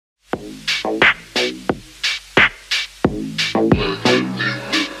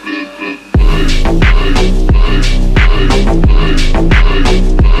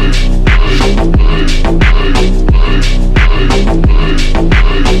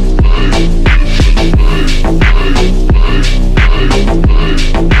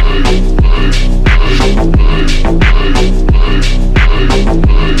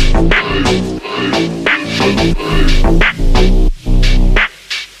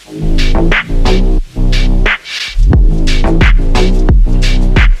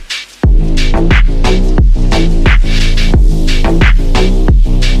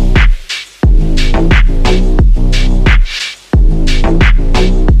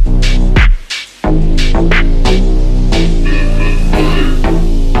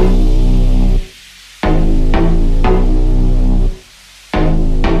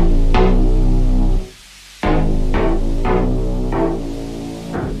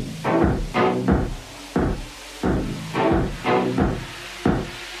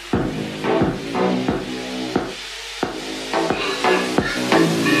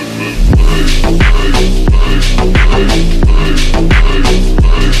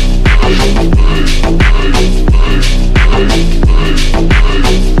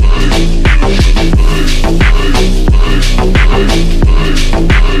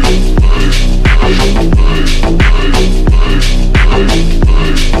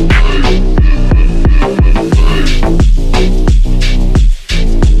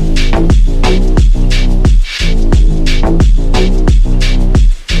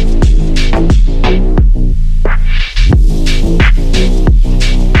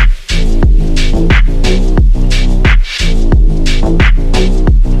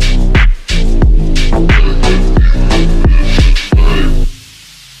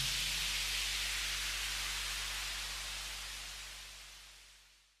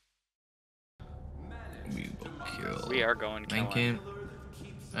kill. We are going killing.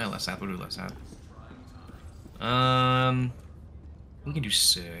 Less that. We'll do less that. We can do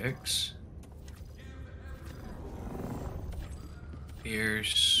 6. Here,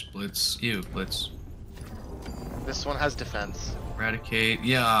 splits. Ew, blitz. This one has defense. Eradicate.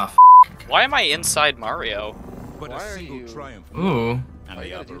 Yeah. Why am I inside Mario? But Why a are single you- triumph. Ooh. And Why the you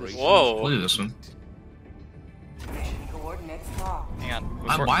gotta do this? Whoa. We'll do this one. Hang on.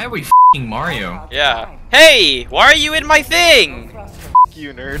 Why are we f***ing Mario? Yeah. Hey, why are you in my thing? F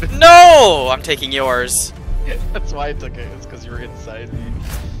you, nerd. No, I'm taking yours. That's why I took it. It's because you were inside me.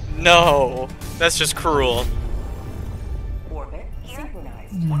 No, that's just cruel. Orbit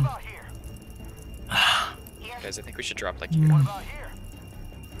synchronized. What about here? Guys, I think we should drop like here. What about here?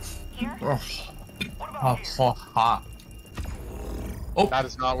 Here? Oh, What about here? hot. That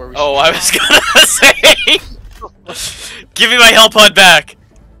is not where we. Oh, should I was gonna say. Give me my hell pod back.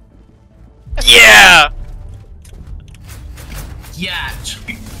 Yeah. Yeah.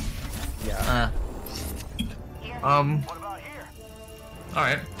 Yeah. What about here? All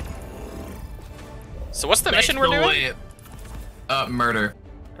right. So what's the mission we're doing? Murder.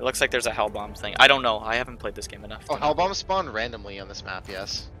 It looks like there's a hell bomb thing. I don't know. I haven't played this game enough. Oh, hell bombs spawn randomly on this map.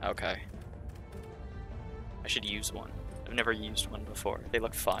 Yes. Okay. I should use one. I've never used one before. They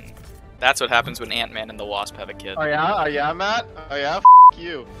look fun. That's what happens when Ant-Man and the Wasp have a kid. Oh yeah. Oh yeah, Matt. Oh yeah. F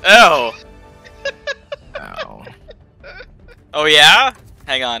you. Oh. Ow. Oh yeah?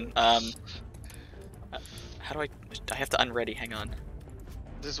 Hang on. How do I have to unready, hang on.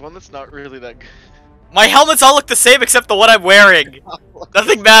 There's one that's not really that good. My helmets all look the same except the one I'm wearing.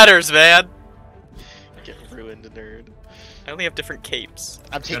 Nothing matters, man. Get ruined, nerd. I only have different capes.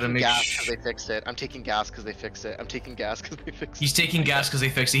 I'm Gotta taking make gas because they fixed it. I'm taking gas because they fixed it. I'm taking gas because they fixed it. He's taking gas because they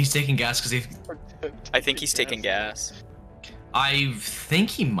fixed it. He's taking gas because they. I think he's taking gas. I think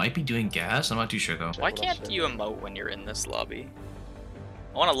he might be doing gas. I'm not too sure though. Why can't you emote when you're in this lobby?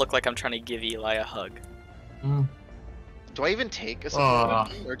 I want to look like I'm trying to give Eli a hug. Do I even take a support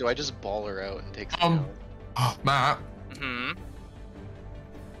weapon, or do I just ball her out and take something else? Matt. Hmm.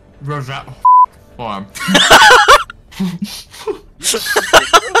 Where's that farm?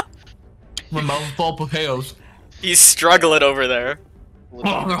 My mouth full of potatoes. He's struggling over there.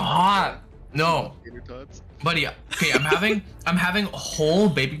 Oh, they're hot. No, Tater tots? buddy. Okay, I'm having whole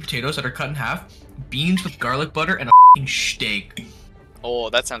baby potatoes that are cut in half, beans with garlic butter, and a f***ing steak. Oh,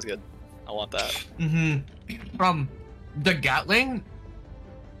 that sounds good. I want that. The Gatling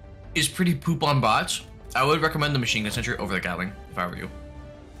is pretty poop on bots. I would recommend the machine gun sentry over the Gatling if I were you.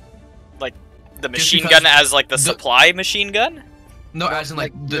 Like the Just machine because gun as like the supply machine gun? No, as in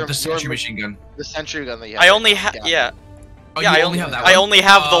like the your sentry machine gun. The sentry gun that you have. I only have yeah. Oh, Yeah, you I only have that I one? only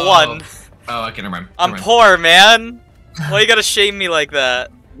have the one. Oh, okay, never mind. I'm Never mind. poor, man. Why you gotta shame me like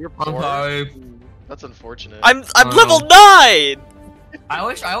that? You're I'm poor. sorry. That's unfortunate. I'm level 9.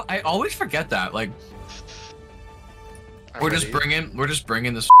 I always forget that. Like I'm we're just ready.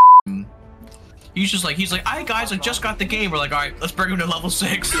 bringing this. He's like, "Hi guys, I just got the game." We're like, "All right, let's bring him to level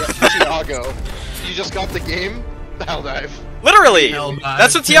 6." Tiago, you just got the game. Helldive. Literally. Helldive.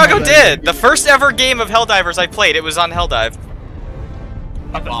 That's what Tiago Helldive. did. The first ever game of Helldivers I played, it was on Helldive.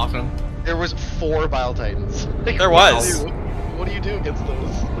 That's awesome. There was 4 Bile Titans. Like, There what was. do you do? What do you do against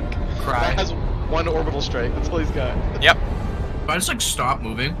those? Like, Cry. that has 1 orbital strike. That's all he's got. Yep. If I just like stop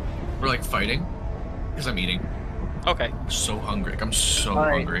moving, we're like fighting, because I'm eating. Okay. I'm so hungry. Like, I'm so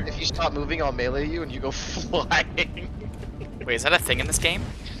Alright, hungry. if you stop moving, I'll melee you and you go flying. Wait, is that a thing in this game?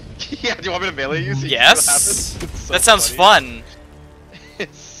 Yeah, do you want me to melee you? So you see what Yes. happens? It's so That sounds funny. fun.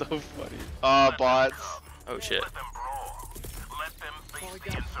 It's so funny. Bots. Oh shit. Let them brawl. Let them face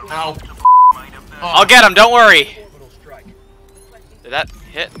the insurrection. Ow. Might of them. I'll get him, don't worry. Did that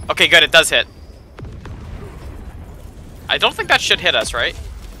hit? Okay, good, it does hit. I don't think that should hit us, right?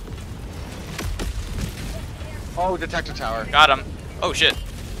 Oh, detector tower. Got him. Oh shit.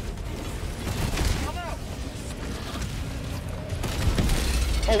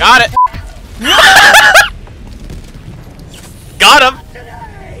 Oh, Got it. Got him.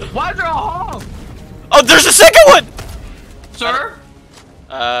 Why is there a hole? Oh, there's a second one. Sir?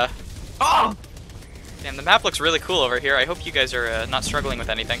 Oh. Damn, the map looks really cool over here. I hope you guys are not struggling with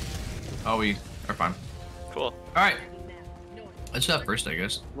anything. Oh, we are fine. Cool. Alright. Let's do that first, I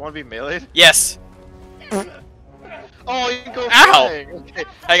guess. You want to be meleeed? Yes. Oh, you go Ow! flying. Okay.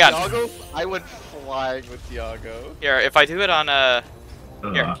 Hang on. Tiago, I went flying with Tiago. Here, if I do it on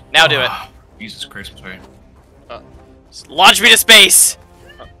Here, now do it. Jesus Christ, I'm sorry. Just launch me to space.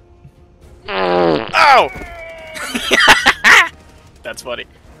 Oh. That's funny.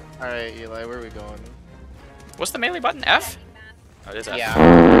 Alright, Eli, where are we going? What's the melee button? F? Oh, it is F. Yeah.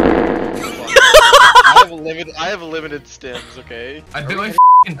 I have limited stims, okay? I bit my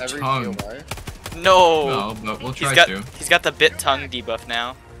f***ing Every tongue. POI? No. No, but we'll try He's got to. he's got the bit tongue debuff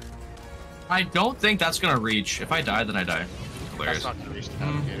now. I don't think that's gonna reach. If I die, then I die. That's Hilarious. not gonna reach the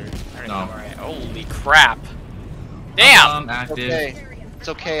navigator. I don't No. know where I- Holy crap! Damn. Active. Okay. It's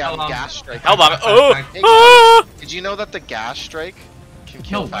okay, I'm Hellbomb. gas strike. Hellbomb. Hey, Oh. guys. Ah! Did you know that the gas strike can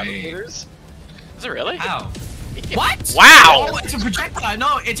kill No way. fabricators? Is it really? How? What? Wow. Oh, it's a projectile.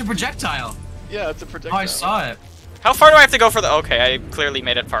 No, it's a projectile. Yeah, it's a Oh, projectile. I saw it. How far do I have to go for the? Okay, I clearly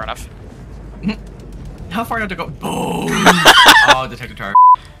made it far enough. How far do I have to go? Boom. Oh, detector tower.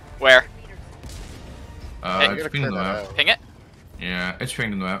 Where? I'm gonna It's clear pinging the that map. out. Ping it. Yeah, it's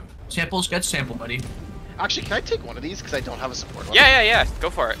pinging the map. Samples, get sample, buddy. Actually, can I take one of these? Because I don't have a support one. Yeah. Go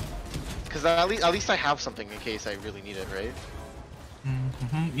for it. Because at least I have something in case I really need it, right?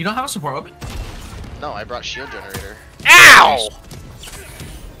 Mm-hmm. You don't have a support weapon? No, I brought shield generator. Ow!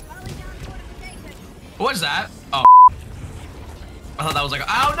 What is that? Oh. I thought that was like,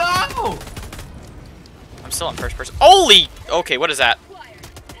 oh no! I'm still in first person. Holy! Okay, what is that?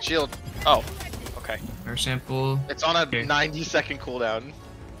 Shield. Oh, okay. Air sample. It's on a Okay. 90-second cooldown.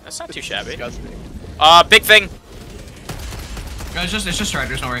 That's not too shabby. Disgusting. Big thing. No, it's just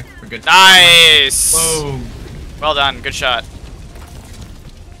striders, don't worry. We're good. Nice. Boom. Well done. Good shot.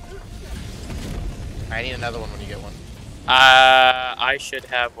 I need another one when you get one. I should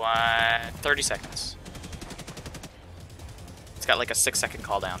have one. 30 seconds. It's got like a 6-second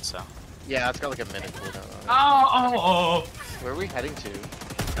cooldown, so. Yeah, it's got like a minute cooldown on it. Oh. Where are we heading to?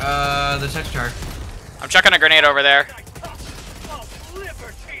 The detector tower. I'm chucking a grenade over there.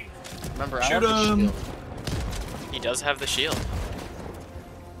 Remember, I Shoot have the 'em. shield. He does have the shield.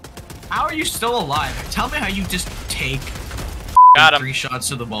 How are you still alive? Tell me how you just take Got him. 3 shots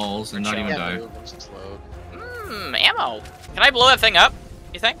to the balls and not even Can't die. move, I'm slowed. Ammo. Can I blow that thing up?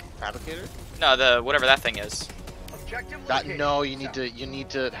 You think? Fabricator? No, the whatever that thing is. That no, you need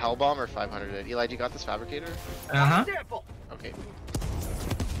to Hellbomb or 500 it. Eli, do you got this fabricator? Uh-huh. Okay.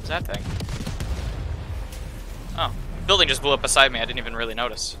 What's that thing? Oh, building just blew up beside me. I didn't even really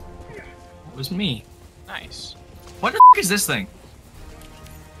notice. It was me. Nice. What the f is this thing?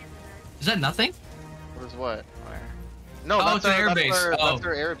 Is that nothing? What is what? Where? No, Oh, it's an air base. That's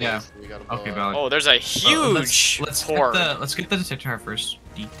our air base. yeah. We gotta blow Okay, up. valid. Oh, there's a huge Let's horde. get the detector tower first.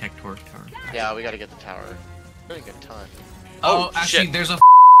 Detector tower. Yeah, we gotta get the tower. We're gonna get a ton. Oh, actually, shit. there's a.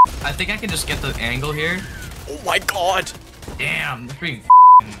 I think I can just get the angle here. Oh my god. Damn, that's pretty.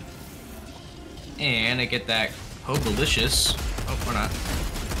 And I get that delicious. Oh, we're not.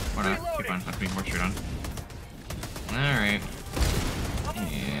 We're not. Keep on. I'm putting more shirt on. All right.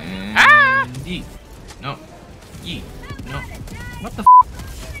 And yeet. No. Yeet. No. What the?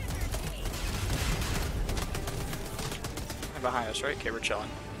 Behind us, right? Okay, we're chilling.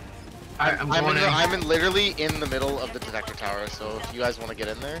 I'm literally in the middle of the detector tower. So if you guys want to get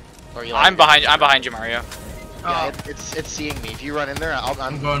in there, or you I'm behind you, Mario. Yeah, it's seeing me. If you run in there,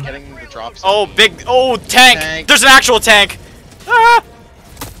 I'm going. getting the drops. Oh, big. Oh, tank. There's an actual tank.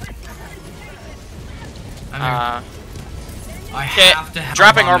 Ah! I Okay, have to have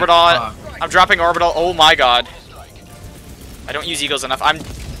dropping on orbital. it. I'm dropping orbital. Oh my god. I don't use eagles enough.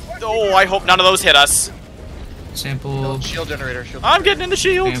 Oh, I hope none of those hit us. Sample. Shield generator. I'm getting in the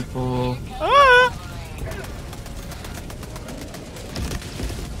shield. Sample. Ah!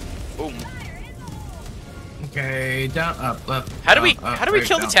 Boom. Okay, down, up, left. How do we right,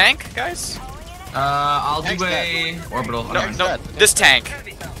 kill the down. tank, guys? I'll do Tank's a orbital. No, Okay. no, this tank.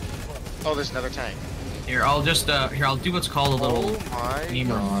 Oh, there's another tank. Here, I'll just I'll do what's called a little. Oh my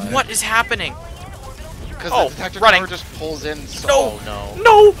Beamer. god. What is happening? Because Oh, the detector running. tower just pulls in so. No. Oh no.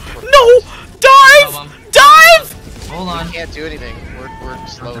 No! No! Dive! Dive! Hold on. We can't do anything. We're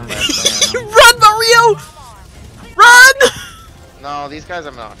slowed by Run, Mario! Run! No, these guys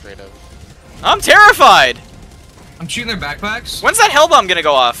I'm not afraid of. I'm terrified. I'm shooting their backpacks. When's that hellbomb gonna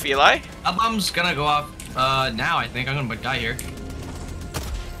go off, Eli? That bomb's gonna go off now. I think I'm gonna die here.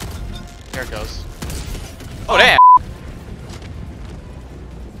 Here it goes. Oh, damn.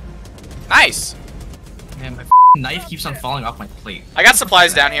 Nice. Man, my knife keeps on falling off my plate. I got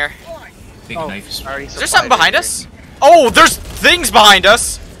supplies down here. Big Oh, knife. already Is there something behind supplied us? Oh, there's things behind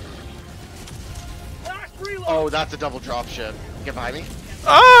us. everything. Oh, that's a double drop ship. Get behind me.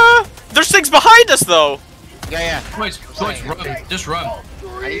 There's things behind us though. Yeah. Boys, run. Just run.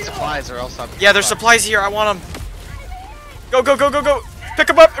 I need supplies or else I'm. Yeah, there's supplies here. I want them. Go, go, go, go, go. Pick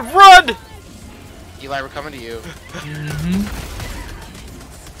them up and run. Eli, we're coming to you. Mm-hmm.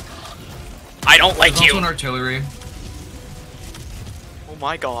 I don't like There's also you. an artillery. Oh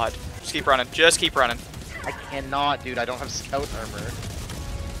my god. Just keep running. Just keep running. I cannot, dude. I don't have scout armor.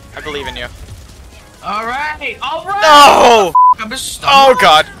 I believe in you. Alright! Alright! No! I'm just Oh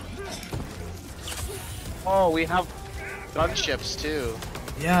god. Oh, we have gunships too.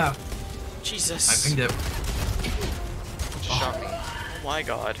 Yeah. Jesus. I pinged it. Just shot me. Oh my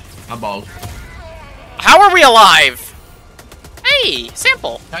god. I'm bald. How are we alive? Hey,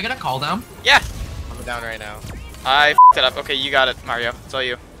 sample. Can I get a call down? Yeah. I'm down right now. I f***ed it up. Okay, you got it, Mario. It's all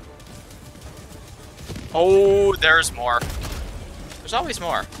you. Oh, there's more. There's always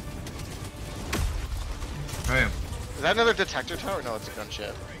more. Right. Is that another detector tower? No, it's a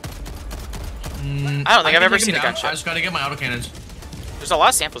gunship. I don't think I've ever seen a I gunship. just gotta get my autocannons. There's a lot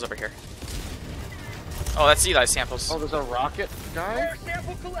of samples over here. Oh, that's Eli's samples. Oh, there's a rocket guy?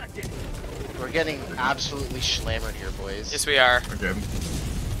 We're getting absolutely slammered here, boys. Yes, we are. Okay.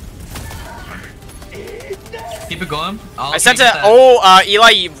 Keep it going. I sent a. Oh, Eli,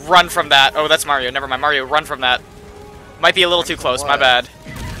 you run from that. Oh, that's Mario. Never mind, Mario. Run from that. Might be a little too close. My bad.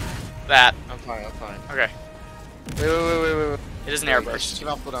 That. I'm fine. I'm fine. Okay. Wait. It is an Just airburst. keep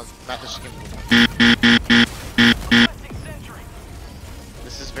off cooldown. Matt, just keep cooldown.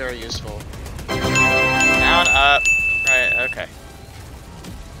 This is very useful. Down, up. Right. Okay.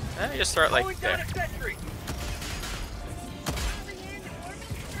 Let me just throw it like there.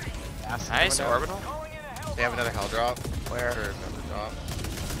 Nice orbital. They have another hell drop. Where? Or another drop.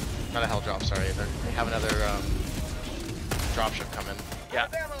 Not a hell drop, sorry. They have another dropship coming. Yeah.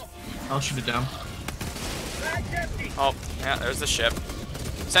 I'll shoot it down. Oh, yeah. There's the ship.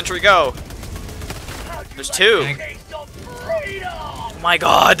 Sentry, go. There's two. Tank. Oh my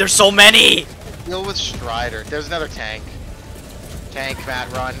god, there's so many. Deal with Strider. There's another tank. Tank, Matt,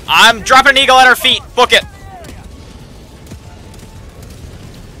 run. I'm dropping an eagle at our feet. Book it.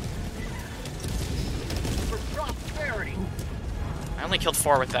 I only killed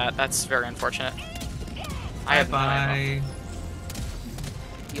 4 with that. That's very unfortunate. I have no ammo. Bye.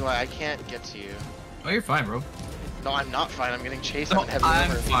 Eli, I can't get to you. Oh, you're fine, bro. No, I'm not fine. I'm getting chased No, on heavy I'm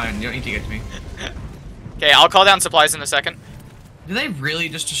armor. fine. You don't need to get to me. Okay, I'll call down supplies in a second. Do they really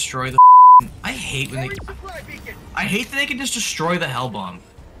just destroy the? I hate when they. I hate that they can just destroy the hell bomb.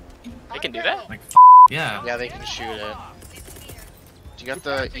 They can do that? Like, yeah. Yeah, they can shoot it. Do you got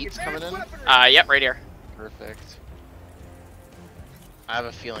the eats coming in? Yep, right here. Perfect. I have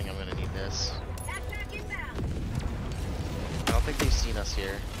a feeling I'm gonna need this. I don't think they've seen us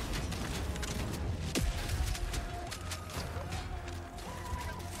here.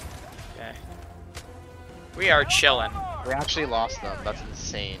 Okay. We are chilling. We actually lost them. That's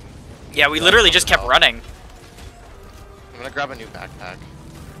insane. Yeah, we literally just kept running. I'm gonna grab a new backpack.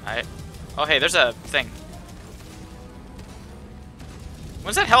 Alright. Oh, hey, there's a thing.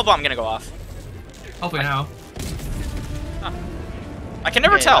 When's that hell bomb gonna go off? Hopefully now. Huh. I can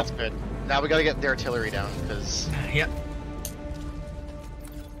never Okay, tell. That's good. Now we gotta get the artillery down, because... Yep.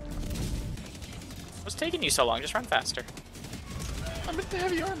 What's taking you so long? Just run faster. I'm in the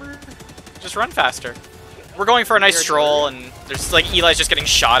heavy armor. Just run faster. We're going for a nice stroll, and there's like Eli's just getting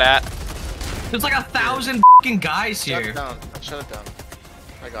shot at. There's like 1,000 fucking guys Shut here. it down. Shut it down.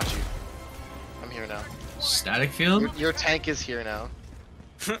 I got you. I'm here now. Static field? Your tank is here now.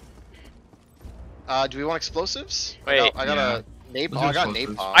 Do we want explosives? Wait. I got a napalm. Let's I do got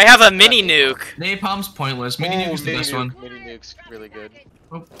explosives. napalm. I have a mini nuke. Napalm's pointless. Mini nuke's the best one. Mini nuke's really good.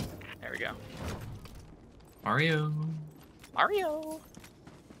 Oh, There we go. Mario. Mario.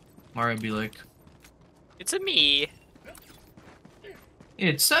 Mario be like, It's a me.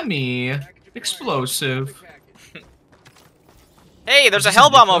 it's a me. Explosive. Hey, there's a Is this hell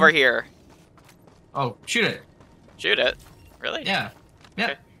a bomb big over one? here. Oh, shoot it. Shoot it. Really? Yeah. Yeah.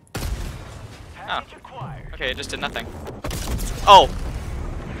 Okay. Oh. Okay, it just did nothing. Oh.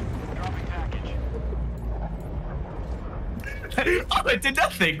 Oh, it did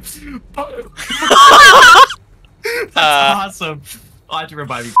nothing. That's awesome. Oh, I have to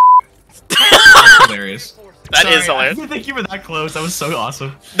revive you. That's hilarious. That Sorry, is hilarious. I didn't think you were that close. That was so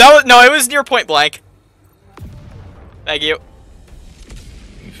awesome. That was, no, it was near point blank. Thank you.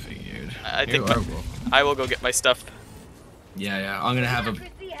 You figured. I You think are my- welcome. I will go get my stuff. Yeah. I'm gonna have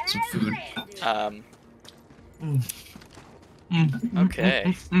some food.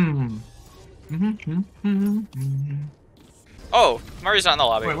 Okay. Wait, Oh, Mario's not in the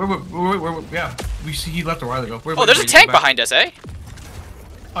lobby. where, yeah. He left a while ago. Oh, there's a tank behind us, eh?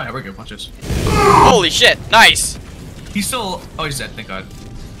 Oh yeah, we're good. Watch this. Holy shit, nice! He's still. Oh, he's dead. Thank God.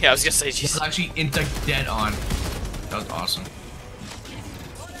 Yeah, I was gonna say, He's jeez. actually into dead on. That was awesome.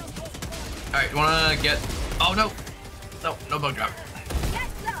 All right, you wanna get? Oh no, no bug drop.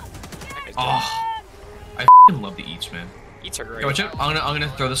 Oh, I f***ing love the eats, man. Eats are great. Okay, watch it. I'm gonna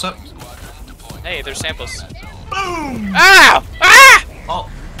throw this up. Hey, there's samples. Boom! Ow! Ah! Oh,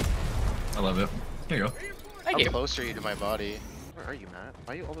 I love it. Here you go. Thank How you. close are you to my body? Where are you, Matt?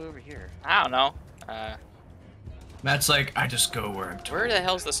 Why are you all the way over here? I don't know. Matt's like, I just go where I'm told. Where the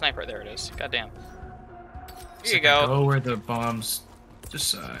hell's the sniper? There it is. Goddamn. It's Here you like, I go. go where the bombs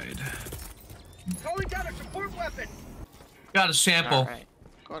decide. Calling down a support weapon. Got a sample. Alright.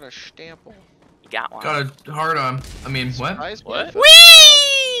 Got a stample. You got one. Got a hard on. I mean, what? Surprise me What? if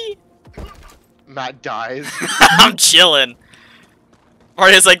Whee! Matt dies. I'm chilling.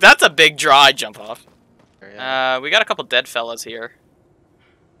 Mario's like, that's a big draw. I jump off. We got a couple dead fellas here.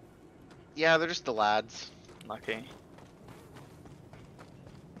 Yeah, they're just the lads. Lucky.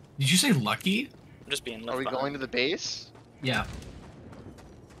 Did you say lucky? I'm just being left Are we behind. going to the base? Yeah.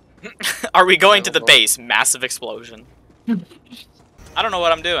 Are we going to the base? Massive explosion. I don't know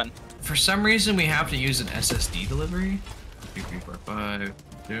what I'm doing. For some reason, we have to use an SSD delivery. 2, 3, 4, 5,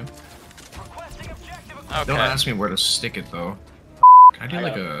 2. Requesting objective. Okay. Don't ask me where to stick it though. Can I do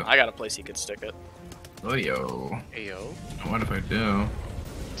like a? I got a place you could stick it. Oh yo. Ayo. What if I do?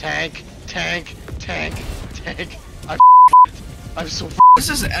 Tank, tank, tank, tank. I'm so This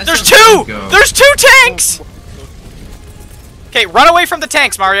is SSD. There's two! Go. There's two tanks! Okay, run away from the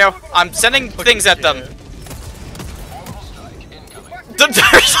tanks, Mario. I'm sending things at them.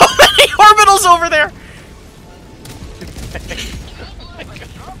 There's so many orbitals over there!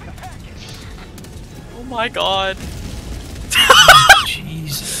 Oh my god.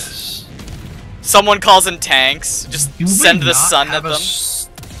 Jesus. Someone calls in tanks. Just Do we send the not sun have at a them.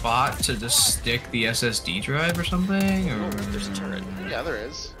 spot to just stick the SSD drive or something? Or There's a turret. Yeah, there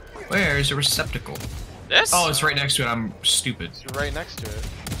is. where is a receptacle? This? Oh, it's right next to it. I'm stupid. You're right next to it.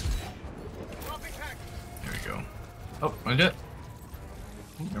 There we go. Oh, I did it.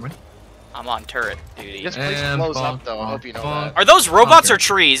 Oh, never mind. I'm on turret duty. This place And blows bonk, up though. I hope you know bonk, that. Are those robots Okay. or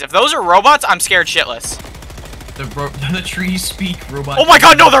trees? If those are robots, I'm scared shitless. The trees speak robot. Oh my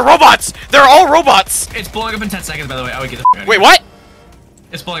god, no, they're robots! They're all robots! It's blowing up in 10 seconds, by the way. I would get the out of Wait, here. what?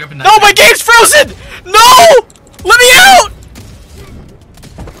 It's blowing up in 9 No, my seconds. game's frozen! No! Let me out!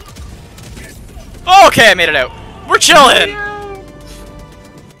 Oh, okay, I made it out. We're chilling!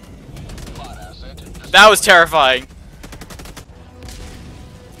 That was terrifying.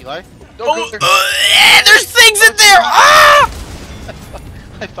 Eli? Don't Oh, go there. there's things in there! Ah!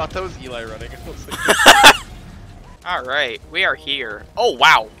 I thought that was Eli running. I was like, Alright, we are here. Oh,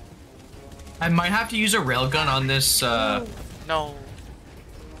 wow. I might have to use a railgun on this, No. Nope.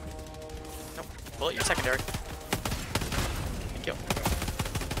 Bullet, you're secondary. Thank you.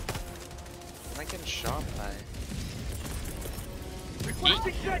 am I getting shot by?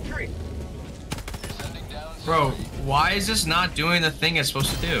 Requesting sentry. Bro, why is this not doing the thing it's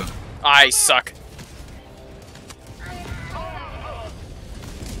supposed to do? I suck.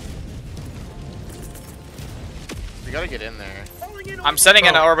 We gotta get in there. I'm sending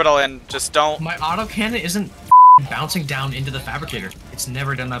an Bro. orbital in. Just don't. My autocannon isn't bouncing down into the fabricator. It's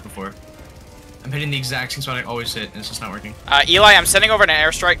never done that before. I'm hitting the exact same spot I always hit, and it's just not working. Eli, I'm sending over an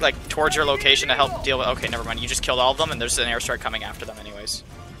airstrike like towards your location to help deal with. Okay, never mind. You just killed all of them, and there's an airstrike coming after them, anyways.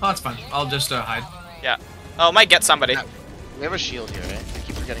 Oh, that's fine. I'll just hide. Yeah. Oh, might get somebody. We have a shield here, right? I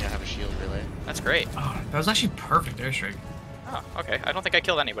keep forgetting I have a shield relay. That's great. Oh, that was actually perfect airstrike. Oh, okay. I don't think I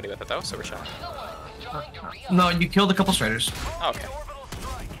killed anybody with it though, so we're chilling. No, you killed a couple striders. Okay.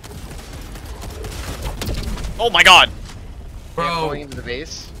 Oh my god! Okay, I'm Bro, going into the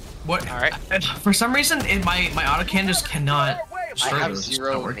base. what? Alright. For some reason, my autocannon just cannot destroy have those. It's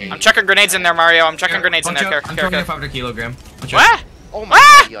zero not working. nade. I'm chucking grenades in there, Mario. I'm chucking grenades in Watch there. out, I'm throwing a Care. 500 kilogram. Watch out. What? Oh my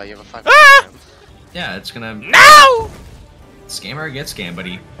Ah! god, Eli, you have a 5 Ah! Yeah, it's gonna... No! Scammer get scam,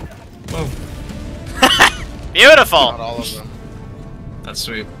 buddy. Whoa. Not Beautiful. all of them. That's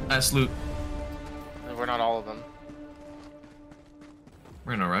sweet. That's loot. We're not all of them.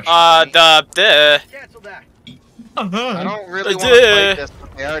 We're in a rush. The. Cancel that. I don't really want to Duh. fight this,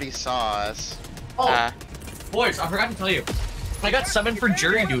 but they already saw us. Boys, I forgot to tell you. I got summoned for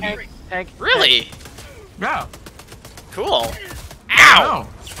jury duty. Really? Yeah. Cool. Ow! Ow!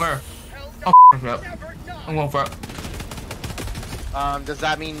 Where? Oh, f up. I'm going for it. Does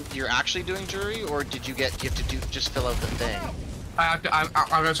that mean you're actually doing jury, or did you have to do just fill out the thing? I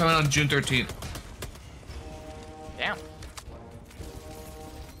got summoned on June 13th. Damn.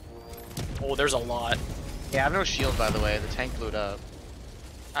 Oh, there's a lot. Yeah, I have no shield, by the way. The tank blew it up.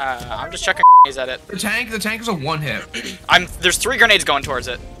 I'm just chucking grenades at it. The tank is a one hit. There's 3 grenades going towards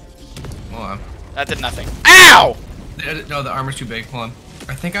it. Hold on. That did nothing. Ow! No, the armor's too big. Hold on.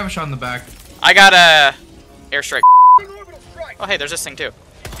 I think I have a shot in the back. I got a airstrike. Oh, hey, there's this thing too.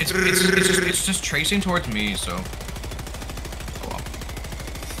 It's just tracing towards me, so. Oh well.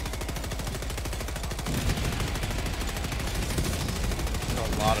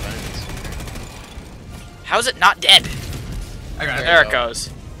 There's a lot of enemies here. How's it not dead? I got it. There it goes.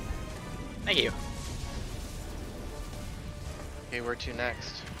 Thank you. Okay, where to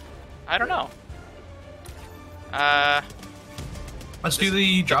next? I don't know. Let's do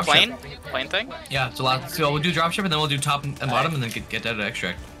the drop plane? ship. Plane thing? Yeah, it's a lot. So we'll do drop ship, and then we'll do top and bottom, and then get that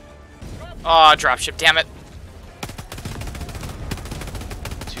extract. Oh, dropship, damn it.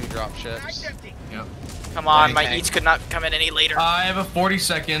 2 drop ships. Yep. Come on, my Okay. eats could not come in any later. I have a 40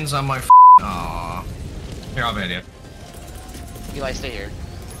 seconds on my. Aww. Here, I'll have an idea. Eli, stay here.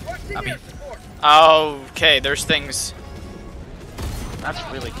 Happy. Okay, there's things. That's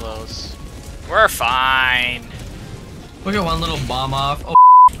really close. We're fine. Look at one little bomb off. Oh,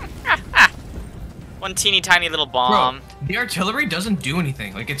 One teeny tiny little bro, bomb. the artillery doesn't do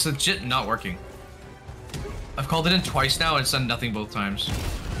anything. Like, it's legit not working. I've called it in twice now, and it's done nothing both times.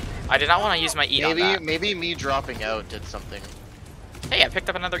 I did not want to use my eat on that. Maybe me dropping out did something. Hey, I picked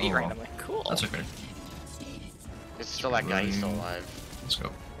up another eat Oh. randomly. Cool. That's okay. It's still that guy. He's still alive. Let's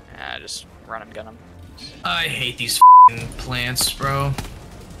go. Yeah, just run and gun him. I hate these plants, bro.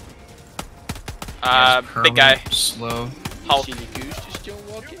 Big guy. Slow. Hulk. Chili Goose just don't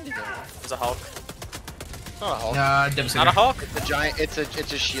walk into that. There's a Hulk. Not a Hulk. Devastator. Not a Hulk? It's a giant. It's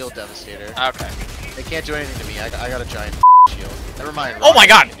a shield devastator. Okay. They can't do anything to me. I got a giant shield. Never mind. Oh my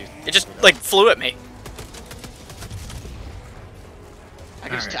god! Rocket can do- It just, like, flew at me.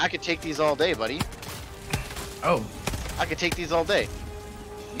 I could take these all day, buddy. Oh. I could take these all day.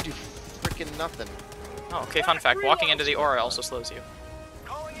 You do freaking nothing. Oh, okay, fun fact. Walking into the aura also slows you.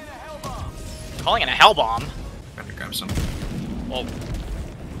 Calling in a hell bomb. Calling in a hell bomb? Got to grab some. Well,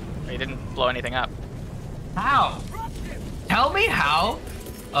 he didn't blow anything up. How? Tell me how?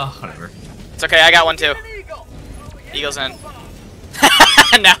 Oh, whatever. It's okay, I got one too. An eagle. Eagle's in.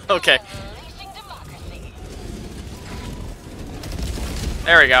 Now, okay.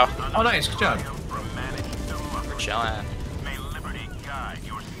 There we go. Oh, nice. Good job. We're chilling.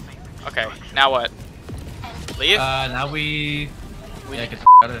 Okay, now what? Leave? Now we... Yeah, get the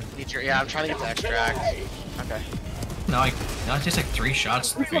out of... Yeah, I'm trying to get the extract. Okay. Now it takes like 3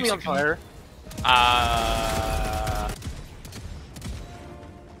 shots. Put me on fire. Ow!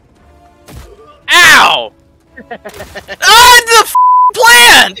 Oh, the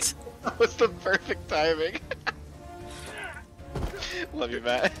plant! That was the perfect timing. Love you,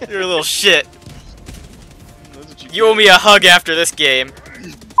 Matt. You're a little shit. That's what You owe me a hug after this game.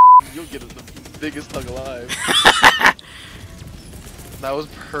 You'll get the biggest hug alive. That was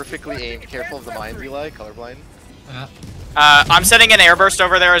perfectly aimed. Careful of the mines, Eli. Colorblind. Yeah. I'm setting an airburst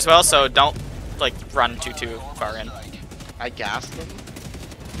over there as well, so don't, like, run too far in. I gassed them.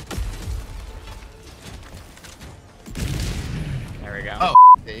 There we go. Oh.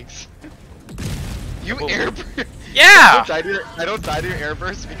 Thanks. You Oh. airburst. Yeah! I don't die to your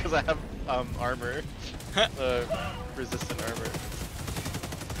airburst because I have armor. Resistant armor.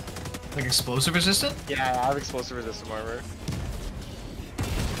 Like explosive resistant? Yeah, I have explosive resistant armor.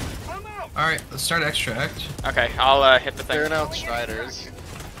 I'm out. Alright, let's start extract. Okay, I'll hit the Clearing thing. out Striders.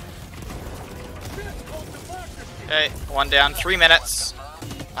 Okay, one down. 3 minutes.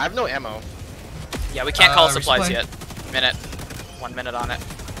 I have no ammo. Yeah, we can't call supplies resupply. yet. Minute. 1 minute on it.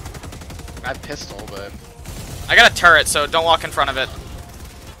 I have pistol, but I got a turret, so don't walk in front of it.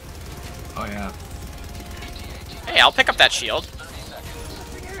 Oh yeah. Hey, I'll pick up that shield.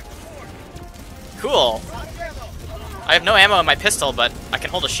 Cool. I have no ammo in my pistol, but I can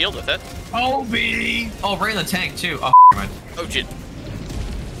hold a shield with it. Oh, baby! Oh, right in the tank, too. Oh, never mind. Oh, shit.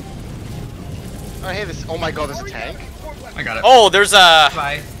 oh hey, this. Oh my God, there's a tank. I got it. Oh, there's a...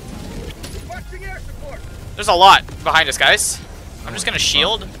 Bye. Requesting air support. There's a lot behind us, guys. I'm just gonna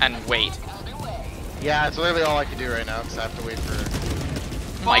shield and wait. Yeah, it's literally all I can do right now because I have to wait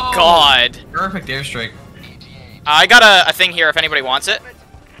for. Oh my god. Perfect airstrike. I got a thing here if anybody wants it.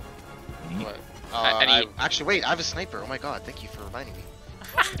 What? Any- Actually, wait, I have a sniper. Oh my God, thank you for reminding me.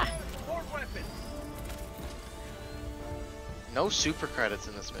 Support weapon. No super credits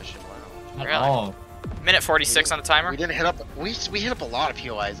in this mission. Wow. Not Really? all. Minute 46 on the timer. We didn't hit up. We hit up a lot of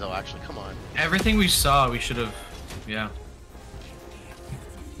POIs though. Actually, come on. Everything we saw, we should have. Yeah.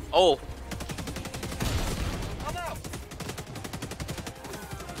 Oh, I'm out.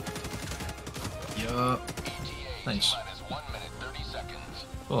 Yup. Nice.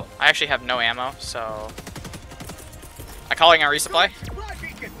 Cool. I actually have no ammo, so... I'm calling our resupply. Supply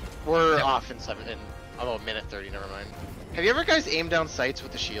beacon. We're Yep. off in about minute 30. Never mind. Have you ever guys aimed down sights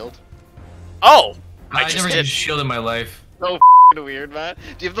with the shield? Oh! I I just never did. used a shield in my life. So weird, man.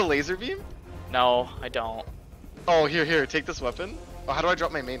 Do you have the laser beam? No, I don't. Oh, here, take this weapon. Oh, how do I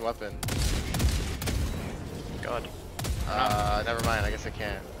drop my main weapon? God. Never mind. I guess I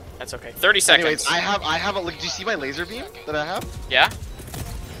can't. That's okay. 30 seconds. Anyways, I have a. Look, do you see my laser beam that I have? Yeah?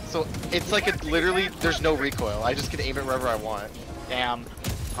 So it's like literally there's no recoil. I just can aim it wherever I want. Damn.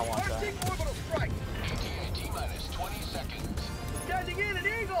 I want that. Launching orbital strike. Sending in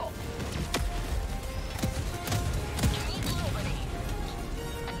an eagle.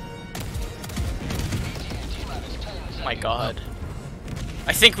 Oh my god.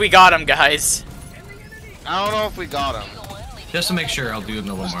 I think we got him, guys. I don't know if we got him. Just to make sure, I'll do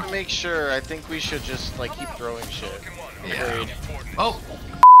another one Just more. to make sure, I think we should just like keep throwing shit. Yeah. Oh!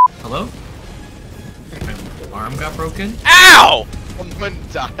 Hello? My arm got broken? Ow! Someone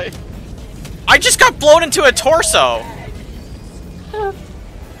died. I just got blown into a torso.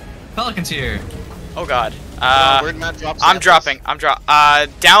 Pelican's here. Oh god. Where'd Matt drop I'm samples? dropping. I'm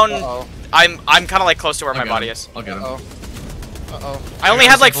down. Uh-oh. I'm kind of like close to where my body is. I'll get him. Uh-oh. Uh-oh. I only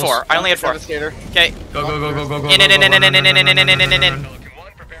had like 4. I only had 4. Devastator. Okay. Go, go, go, go, go, go. In.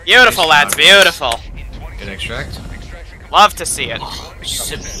 Beautiful, lads. Beautiful. Good extract. Love to see it. Oh,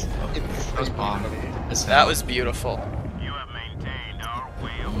 sip it. That was bomb. That was beautiful. You have maintained our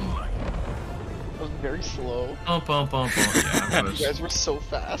way of life. That was very slow. Bum, bum, bum, bum. Yeah, it You was. guys were so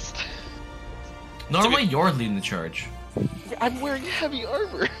fast. Normally you're leading the charge. I'm wearing heavy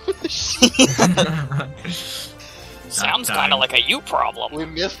armor. Sounds kind of like a you problem. we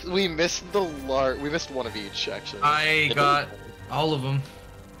missed we missed one of each actually. I got all of them.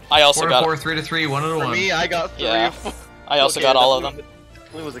 I also 4 got. 4, 3 to 3, 1 to For 1. me, I got 3 Yeah. of 4. I also Okay, got all of them.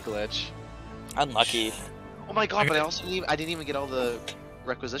 It was a glitch. Unlucky. Oh my god, but I didn't even get all the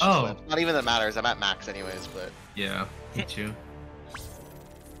requisitions Oh. left. Not even that matters, I'm at max anyways, but... Yeah, me too.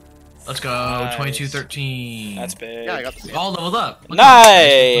 Let's go, Nice. 22-13. That's big. Yeah, I got the same. All leveled up. Look at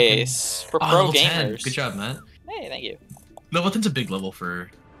that. Nice. For Oh, pro level 10. gamers. Good job, Matt. Hey, thank you. Level 10's a big level for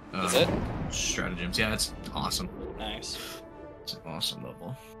Is it? stratagems. Yeah, it's awesome. Nice. It's an awesome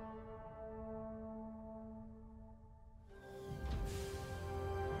level.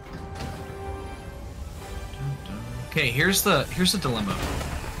 Okay, here's the dilemma.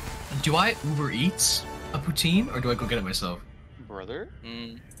 Do I Uber Eats a poutine or do I go get it myself? Brother?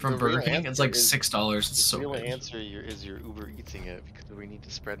 Mm. From The Burger real King, it's answer like is- $6. It's The so real good. answer is you're Uber eating it because we need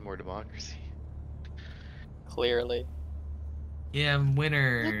to spread more democracy. Clearly. Yeah, I'm Oh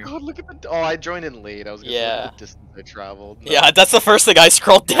winner. god, look at the... Oh, I joined in late. I was gonna say, Yeah. look at the distance I traveled. No. Yeah, that's the first thing I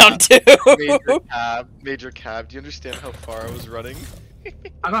scrolled down to. Major cab. Do you understand how far I was running?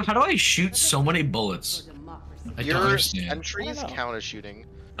 How do I shoot so many bullets? I don't Your understand. entries I don't know. count as shooting.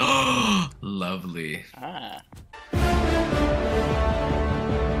 Lovely. Ah.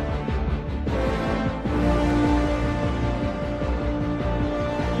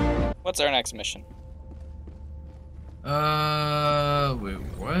 What's our next mission? Wait,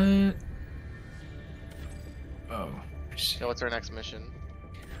 what? Oh, I see. So what's our next mission?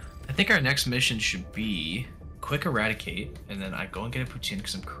 I think our next mission should be quick eradicate, and then I go and get a poutine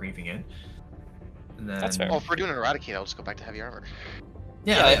because I'm craving it. And then, That's fair. Oh, if we're doing an eradicate, I'll just go back to heavy armor.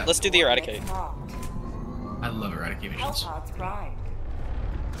 Yeah, Let's do the eradicate. I love eradicate missions. Hellpods primed.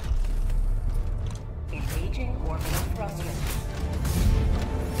 Engaging orbital thruster.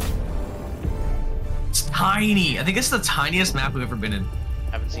 It's tiny. I think it's the tiniest map we've ever been in.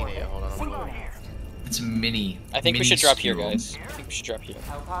 Haven't seen it yet. Hold on. I'm gonna... Synchronized. It's mini. I think we should drop here, minuscule. guys. I think we should drop here.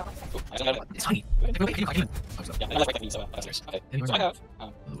 Hellpods. Oh, I don't have it. It's tiny. Yeah, I like these. Okay. So I have.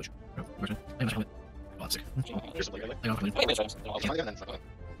 Here's something like Wait, wait, wait. that.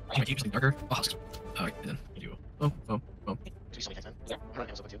 Can I keep something darker? Oh, husk. Alright, then. You do. Oh. Do something like that. I'm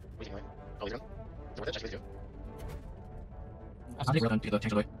running something too. Waiting away. Oh, he's run. Is it worth it? Check these two. I think we're done. Take the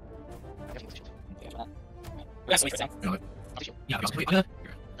tanks away. That's me. Yeah, I'll wait. Are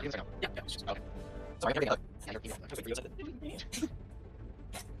you inside now? Yeah, it's just- Okay. Sorry, Yeah, you're evil.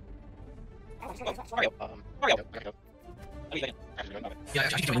 Mario. Mario. Mario. Actually, no. Yeah, I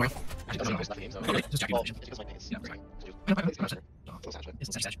keep doing it. I don't know if it's left the game, so... Okay, just check Well, it. it's because my thing is... Yeah, it's fine. It's Full satchel.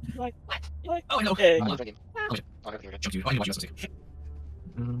 It's a statue. What? Oh, I know. Okay. I'm on the game. Okay. On everything again. Jump to. Oh, I need to watch this.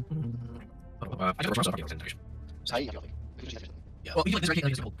 I just watched it. So how you feel like? Yeah. Well, you like this right here,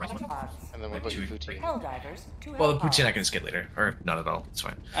 like this whole price one. Hellpods. And then we put you poutine. Helldivers to Well, the Hellpods. poutine I can skip later, or not at all. It's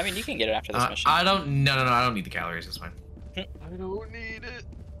fine. I mean, you can get it after this mission. I don't. No, I don't need the calories. It's fine. I don't need it.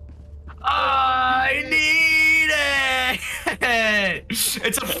 I need it.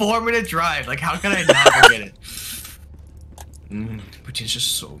 It's a 4-minute drive. Like, how can I not go get it? Poutine's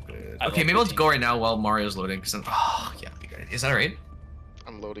just so good. I Okay, love maybe let's poutine. go right now while Mario's loading. Cause then, oh yeah, be great. Is that alright?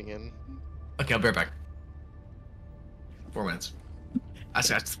 I'm loading in. Okay, I'll be right back. 4 minutes. That's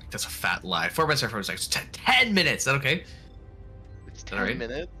a fat lie. 4 minutes or 4 seconds. 10 minutes. Is that okay? It's that alright? 10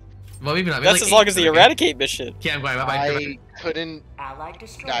 minutes. Well, maybe not. Maybe That's like as long 8, as the okay? eradicate mission. Yeah, I'm going. Bye. I couldn't. Allied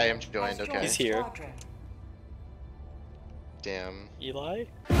destroyer I am has joined, okay. He's here. squadron. Damn. Eli?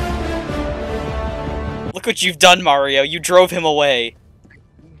 Look what you've done, Mario. You drove him away.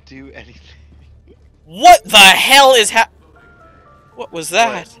 Do anything. What the hell is What was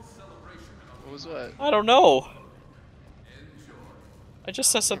that? What was what? I don't know. I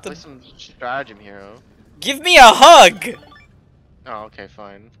just saw Play something. some stratagem hero. Give me a hug! Oh, okay,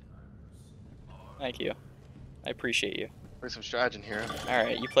 fine. Thank you. I appreciate you. Play some stratagem hero.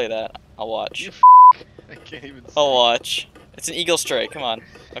 Alright, you play that. I'll watch. You I can't even. I'll watch. It's an eagle strike. Come on.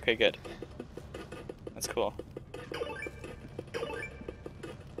 Okay, good. That's cool.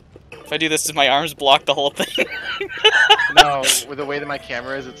 If I do this, does my arms block the whole thing? No, with the way that my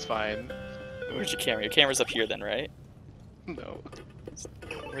camera is, it's fine. Where's your camera? Your camera's up here then, right? No.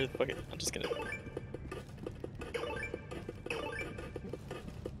 Where the fuck? I'm just gonna.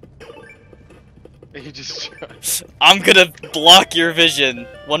 You just. I'm gonna block your vision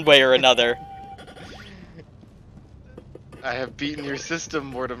one way or another. I have beaten your system,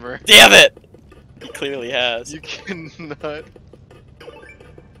 Mortimer. Damn it! He clearly has. You cannot.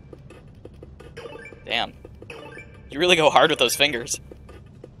 Damn. You really go hard with those fingers.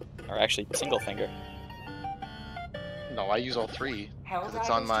 Or actually, single finger. No, I use all three. 'Cause it's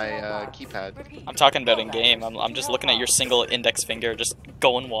on my keypad. Repeat. I'm talking about in game. I'm just looking at your single index finger, just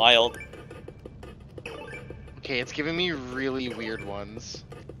going wild. Okay, it's giving me really weird ones.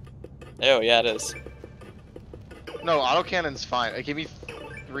 Oh yeah, it is. No, autocannon's fine. It gave me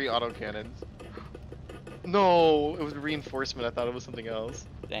 3 autocannons. No, it was reinforcement. I thought it was something else.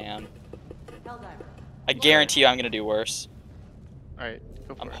 Damn. Helldiver. I guarantee you, I'm gonna do worse. All right,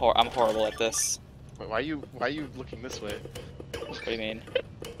 go for it. I'm horrible at this. Wait, why are you looking this way? What do you mean?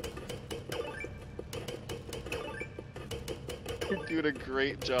 You're doing a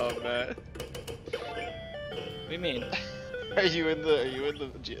great job, Matt. What do you mean? Are you in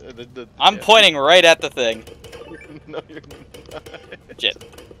the I'm pointing right at the thing. No, you're not. Shit.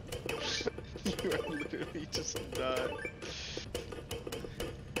 You are literally just not.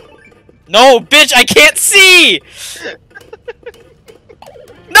 No, bitch, I can't see!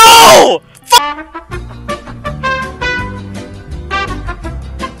 No!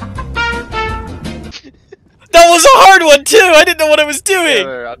 That was a hard one too. I didn't know what I was doing.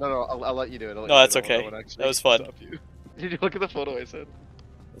 No, I'll let you do it. No, that's okay. That was fun. Did you look at the photo I sent?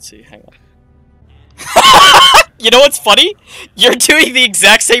 Let's see. Hang on. You know what's funny? You're doing the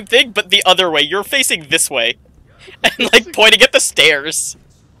exact same thing, but the other way. You're facing this way, and like pointing at the stairs.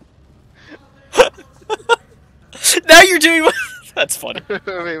 Now you're doing. That's funny.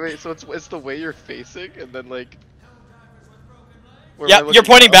 wait. So it's the way you're facing, and then like. Yeah, you're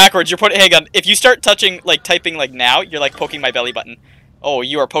pointing backwards. You're pointing. Hang on. If you start touching, like typing, like now, you're like poking my belly button. Oh,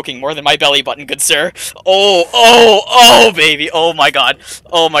 you are poking more than my belly button, good sir. Oh, baby. Oh my god.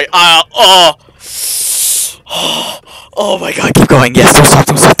 Oh my. Oh my god. Keep going. Yes.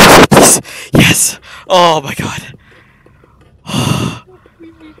 Don't stop, please. Yes. Oh my god.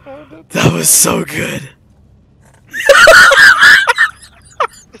 That was so good.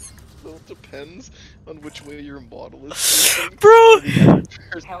 It depends on which way your model is facing. Bro,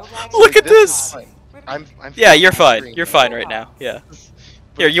 Helldiver. look at this. I'm Yeah, you're fine. You're fine right now. Yeah.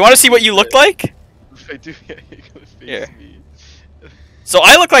 Here, you want to see what you look like? If I do, yeah, you're gonna face Here. me. So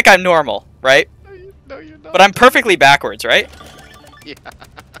I look like I'm normal, right? No, you're not. But I'm perfectly backwards, right? Yeah.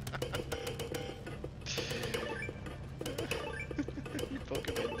 You're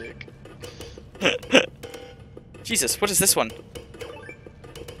poking my dick. Jesus, what is this one?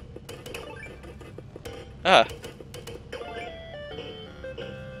 Ah.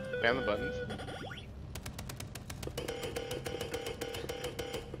 Spam the buttons.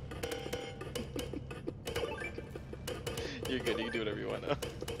 You're good, you can do whatever you want now.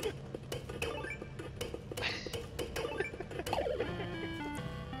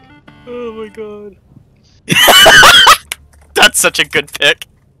 Oh my god. That's such a good pick.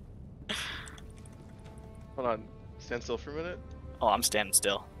 Hold on, stand still for a minute. Oh, I'm standing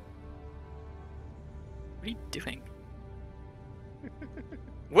still. What are you doing?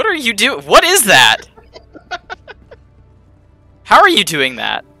 What are you doing? What is that? How are you doing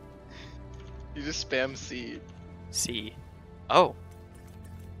that? You just spam C. C. Oh.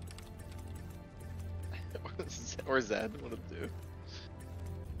 Or Z, one of the two.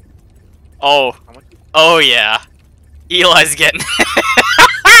 Oh. Oh yeah. Eli's getting.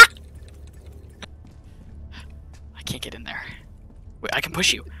 I can't get in there. Wait, I can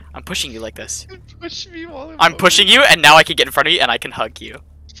push you. I'm pushing you like this. Push me while I'm pushing you, and now I can get in front of you, and I can hug you.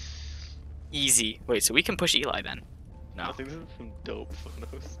 Easy. Wait, so we can push Eli then? I No. think this is some dope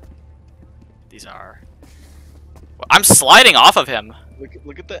photos. These are. I'm sliding off of him.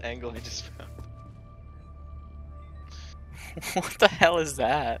 Look at the angle I just found. What the hell is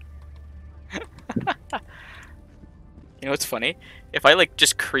that? You know what's funny? If I like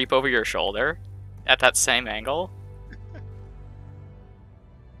just creep over your shoulder at that same angle.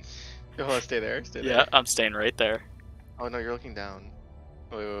 Oh, stay there. Stay there. Yeah, I'm staying right there. Oh no, you're looking down.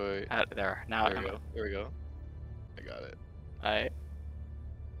 Wait. There. Now There we go. There we go. I got it. Alright.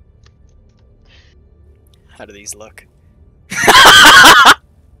 How do these look?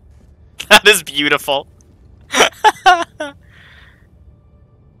 That is beautiful.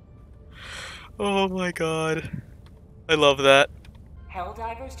 Oh my god. I love that.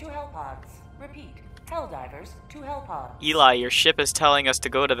 Helldivers to Hellpods. Repeat. Helldivers to Hellpods. Eli, your ship is telling us to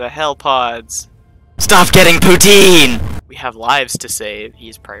go to the Hell Pods. Stop getting poutine! We have lives to save.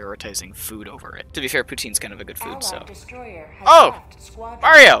 He's prioritizing food over it. To be fair, poutine's kind of a good food, Allied so. destroyer has Oh! left squadron.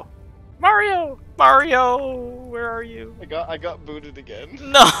 Mario! Mario! Where are you? I got booted again.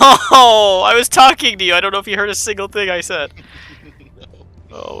 No! I was talking to you. I don't know if you heard a single thing I said. No.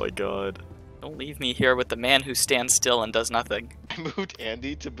 Oh my god. Don't leave me here with the man who stands still and does nothing. I moved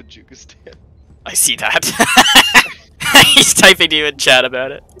Andy to Bajukistan. I see that. He's typing to you in chat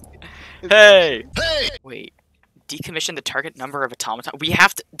about it. Hey! Wait. Decommission the target number of automaton. We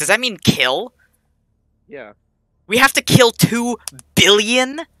have to. Does that mean kill? Yeah. We have to kill 2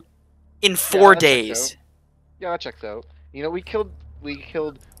 billion in 4 that checks days. out. Yeah, that checks out. You know, we killed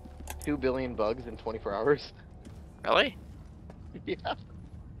 2 billion bugs in 24 hours. Really? Yeah.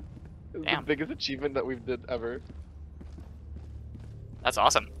 It was Damn. the biggest achievement that we've did ever. That's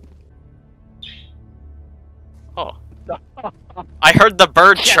awesome. Oh. I heard the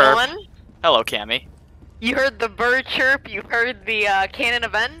bird chirp. Gentlemen, Hello, Cammy. you heard the bird chirp, you heard the cannon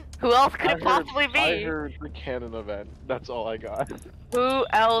event. Who else could it possibly be? I heard the cannon event. That's all I got. Who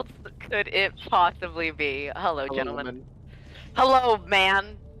else could it possibly be? Hello, Hello, gentlemen. woman. Hello,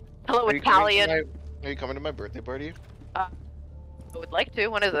 man. Hello, Are you coming to Italian. Are you coming to my birthday party? I would like to.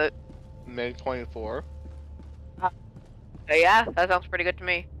 When is it? May 24. Yeah, that sounds pretty good to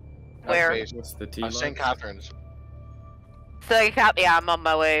me. Where? Okay, What's the T? St. Catherine's. Yeah, I'm on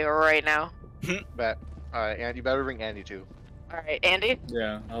my way right now. Bet. Alright, and you better bring Andy too. Alright, Andy?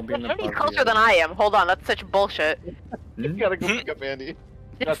 Yeah, I'll be in the Andy's party. closer than I am. Hold on, that's such bullshit. You gotta go pick up Andy.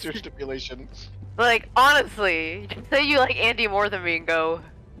 That's your stipulation. Like, honestly, just say you like Andy more than me and go.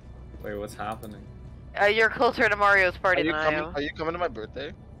 Wait, what's happening? You're closer to Mario's party than I am. Are you coming to my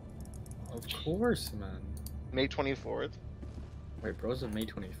birthday? Of course, man. May 24th. Wait, bro's on May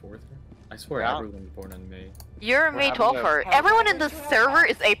 24th? I swear Yeah. everyone's born in May. You're What May happened 12th to- for everyone in the server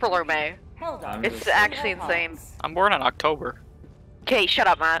is April or May. Helldivers It's to actually Hellpods. insane. I'm born in October. Okay, shut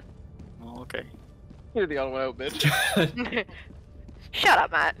up, Matt. Oh, okay. You're the other one out, bitch. Shut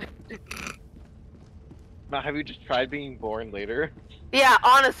up, Matt. Matt, have you just tried being born later? Yeah,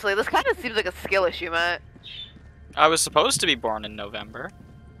 honestly, this kind of seems like a skill issue, Matt. I was supposed to be born in November.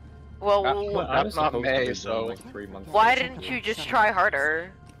 Well, Well, I that's was not supposed to May, be born, so- like 3 months why ago. didn't you just try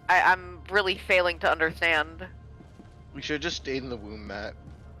harder? I'm really failing to understand. We should have just stayed in the womb, Matt.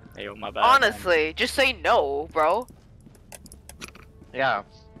 Hey, oh, my bad. Honestly, just say no, bro. Yeah.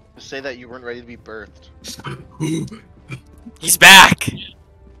 Just say that you weren't ready to be birthed. He's back!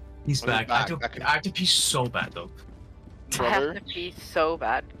 He's Oh, back. he's back. I have to pee so bad though. I have Brother? to be so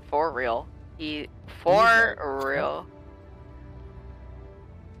bad. For real. For real.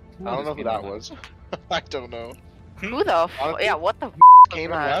 I don't know who that was. I don't know. Who the Honestly, yeah, what the f Came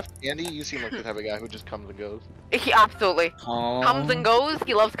was and that? left. Andy, you seem like the type of guy who just comes and goes. He absolutely Aw. comes and goes.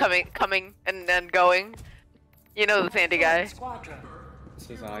 He loves coming and then going. You know the Sandy guy. Squadron. This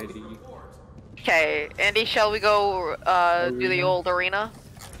is ID. Okay, Andy, shall we go do the old arena?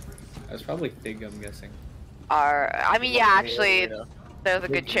 That's probably Fig, I'm guessing. I mean, yeah, actually, Yeah. there's a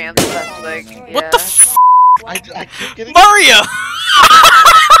good chance that's like, yeah. What the f? I keep getting. Mario!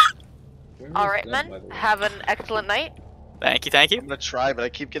 Where is Alright, Zed, men, by the way? have an excellent night. Thank you, thank I'm you. gonna try, but I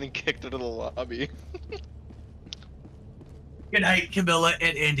keep getting kicked out of the lobby. Good night, Camilla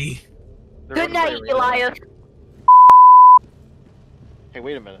and Andy. They're Good running night, away right now. Elias. Hey,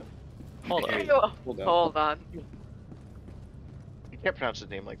 wait a minute. Hold on. Hey, Oh, hold up. hold on. You can't pronounce his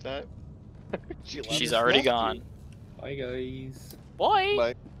name like that. She left. She's already gone. Bye, guys. Boy!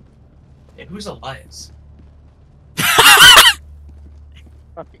 Bye. And who's Elias?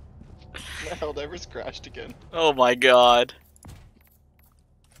 My Helldivers crashed again. Oh my god.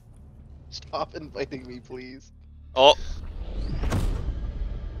 Stop inviting me, please. Oh.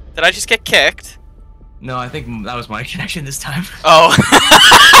 Did I just get kicked? No, I think that was my connection this time. Oh.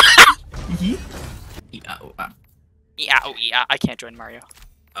 Yeah, yeah, oh, yeah, I can't join Mario.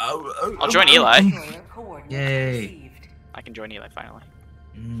 I'll join Eli. Destroyer coordinates Yay. received. I can join Eli finally.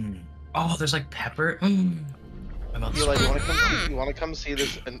 Oh, there's like pepper. My mouth's You like so- want to come see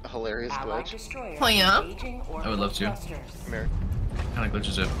this hilarious Allied glitch? destroyer Oh, yeah? engaging I would love to. orbital thrusters. Come here. Kind of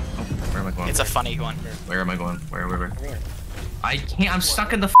glitches it. Oh, where am I going? It's a funny one. Where am I going? Where? Come here. I can't. I'm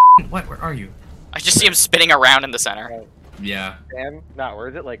stuck in the. What? Where are you? I just see him spinning around in the center. Yeah. Sam, not where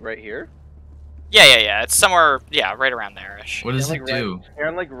is it? Like right here? Yeah. It's somewhere, yeah, right around there-ish. What does Stand, it like, do?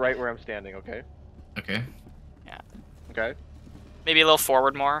 Stand like right where I'm standing, okay? Okay. Okay. Maybe a little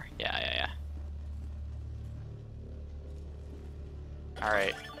forward more. Yeah. All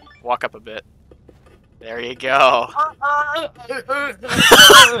right, walk up a bit. There you go.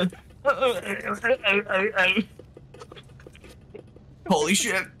 Holy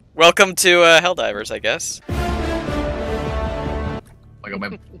shit! Welcome to Helldivers, I guess. Like,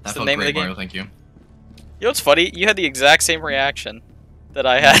 that the felt name of great, the game. Mario. Thank you. You know what's funny? You had the exact same reaction that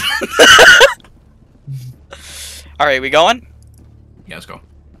I had. All right, we going? Yeah, let's go.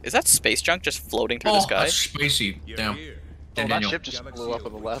 Is that space junk just floating through the Oh, sky? that's spacey. Damn. Oh, that Daniel. ship just blew up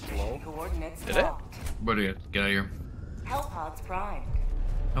on the left. Lol. Coordinates Did it? locked. What do you get out of here? Hellpods primed.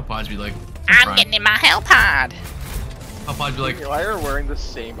 How pods be like? I'm getting in my hell pod. How pods be like? Why are wearing the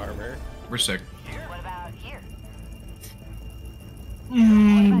same armor? We're sick. What about here?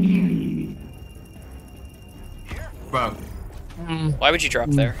 Bro. Why would you drop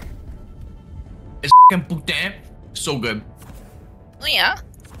there? It's fucking putain. So good. Oh yeah.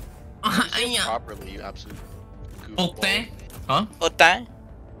 Yeah. Properly, you absolute goofball. Putain. Huh? Utai?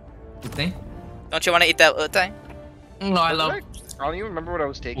 Putain? Don't you want to eat that utai? No, I love. I don't even remember what I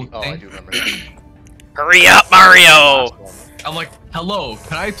was taking. Oh, I do remember. Hurry up, Mario! I'm like, hello,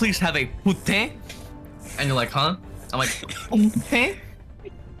 can I please have a putain? And you're like, huh? I'm like, putain?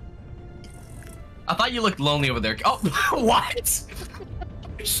 I thought you looked lonely over there. Oh, what?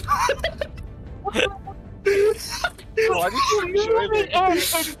 Why did you enjoy it?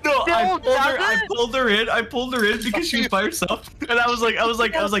 No, I pulled her in because she was by herself. And I was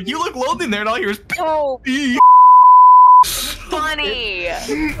like, you look lonely in there, and all I hear is Oh, pee. funny. That's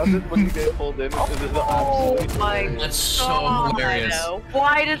just when you get pulled in. This is Oh absolutely my hilarious. That's so God. hilarious.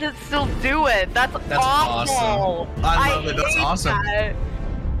 Why does it still do it? That's awful. awesome. I love it. That's hate awesome. that.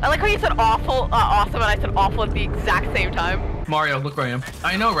 I like how you said awful, awesome, and I said awful at the exact same time. Mario, look where I am.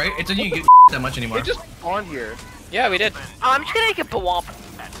 I know, right? It doesn't get that much anymore. They just spawned here. Yeah, we did. I'm just gonna make it bwomp.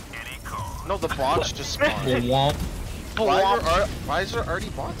 No, the bots just spawned. Womp. Why is there already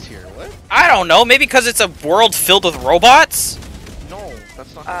bots here? What? I don't know. Maybe because it's a world filled with robots. No,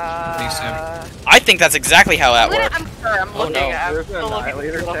 that's not. I think that's exactly how that works. I'm sure. I'm looking. no. I'm There's an still looking.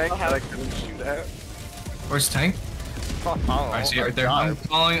 annihilator Still tank that I have- couldn't shoot at. Where's the tank? Oh, I see it right there. I'm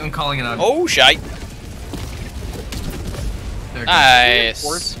calling it out. Oh, shite. There it goes. Nice.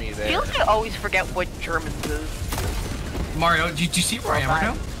 Force me I there. feel like I always forget what Germans is. Mario, do you see where I am right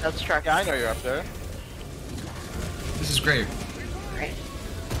now? That's true. Yeah, I know you're up there. This is great. Great.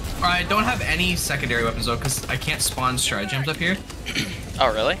 I don't have any secondary weapons though, because I can't spawn stratagems up here.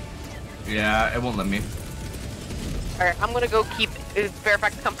 Oh, really? Yeah, it won't let me. Alright, I'm gonna go keep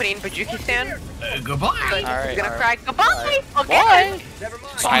Fairfax Company in Bajukistan. Goodbye. I'm Alright, gonna alright. cry goodbye. Okay. Bye. Never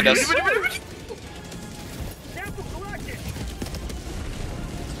mind. Behind us. Sample collected.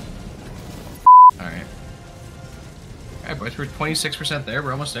 Alright. Alright, boys, we're 26% there.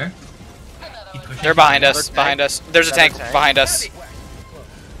 We're almost there. Keep pushing. They're behind Another us. tank. Behind us. There's a tank Another tank. behind us.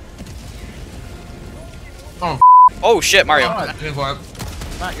 Oh, Oh shit, Mario. God. Matt,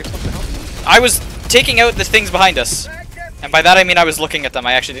 you're supposed to help me. I was taking out the things behind us. And by that I mean I was looking at them.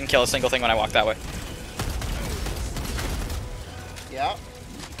 I actually didn't kill a single thing when I walked that way. Yeah.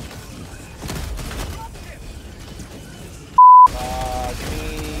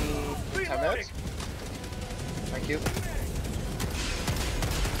 Give me 10 minutes. Thank you.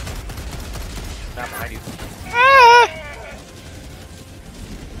 Not behind you.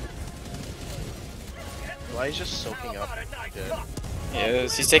 Why is just soaking up? Good.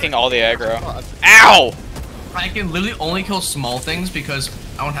 Yes, he's taking all the aggro. Oh, Ow! I can literally only kill small things because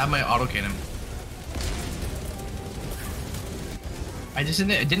I don't have my autocannon. I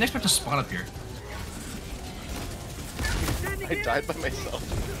didn't expect to spawn up here. I died by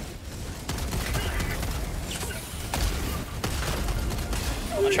myself.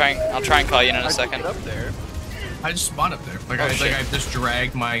 I'll try and call you in a How'd you second. get up there? I just spawned up there. Like Oh, I shit. just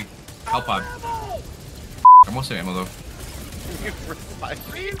dragged my hell pod. I'm almost at ammo though. You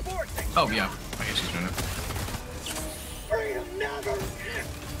revived me? Reinforcing. Oh yeah, I guess he's doing it. Freedom never.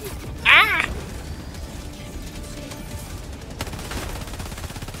 Ah!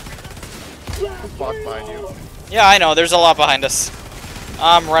 Bot behind you. Yeah, I know. There's a lot behind us.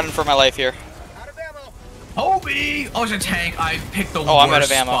 I'm running for my life here. Hobie! Oh, it's a tank. I picked the I'm out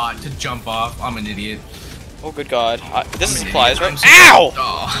worst of ammo. spot to jump off. I'm an idiot. Oh, good God. This is I'm an supplies, idiot. right? I'm so Ow!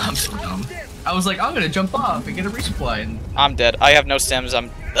 Oh, I'm so dumb. I was like, I'm gonna jump off and get a resupply. And I'm dead. I have no stems.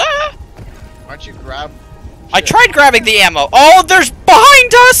 I'm. Ah! Why don't you grab? I shit? tried grabbing the ammo. Oh, there's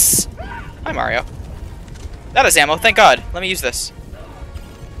behind us! Hi, Mario. That is ammo. Thank God. Let me use this.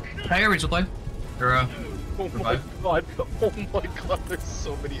 can I get a resupply? Or, Oh my god! Oh my god! There's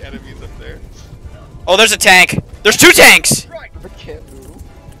so many enemies up there. Oh, there's a tank. There's 2 tanks. I can't move.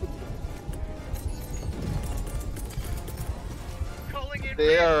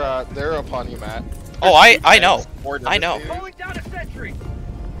 They're upon you, Matt. Oh, I know. More I know. devastating. Calling down a sentry.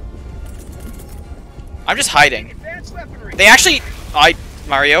 I'm just hiding. Advanced weaponry. They actually.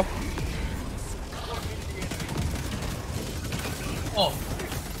 Mario. oh,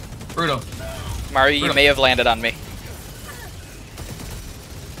 brutal. Mario, you may have landed on me.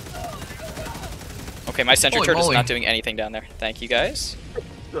 Okay, my sentry Holy turret is moly. not doing anything down there. Thank you, guys.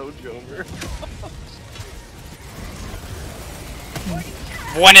 So Jomer.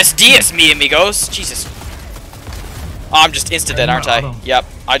 Buenos dias, mi amigos. Jesus. Oh, I'm just insta-dead, aren't I? Auto. Yep,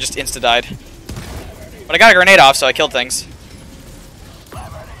 I just insta-died. But I got a grenade off, so I killed things.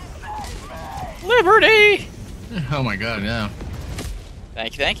 Liberty! Oh my god, yeah.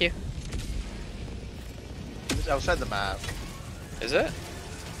 Thank you, thank you. It's outside the map. Is it?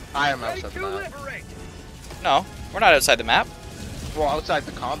 I am Ready outside the to map. liberate. No, we're not outside the map. Well, outside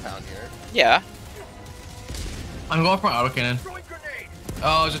the compound here. Yeah. I'm going for my autocannon. Throwing grenade.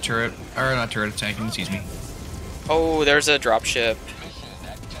 Oh, it's a turret. Or not turret, a tank, and it sees me. Oh, there's a dropship.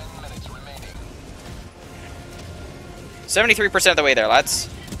 73% of the way there, lads.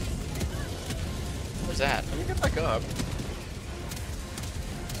 Where's that? Let me get back up.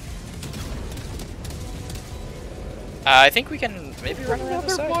 I think we can maybe run around the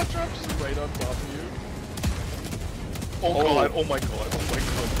Another side. bot drop just right on top of you. Oh god, oh my god, oh my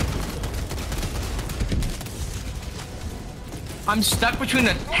god. I'm stuck between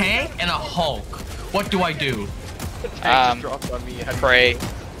a tank and a Hulk. What do I do? The tank Um, just dropped on me. How do you Pray. do it?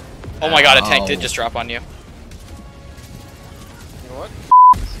 Oh my god, a tank Ow. did just drop on you. You know what?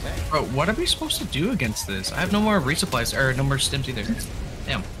 This tank. Bro, what are we supposed to do against this? I have no more resupplies, or no more stims either.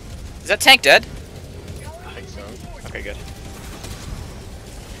 Damn. Is that tank dead? I think so. Okay, good.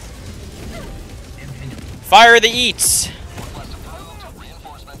 Fire the eats!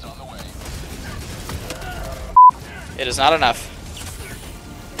 It is not enough.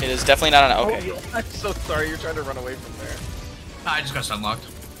 It is definitely not enough. Okay. Oh, I'm so sorry, you're trying to run away from there. I just got stunlocked.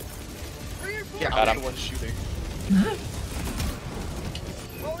 Yeah, Got I'm him. the one shooting.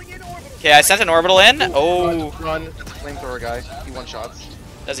 Calling in orbital. Okay, I sent an orbital in. Oh, Run, that's a flamethrower guy. He one shots.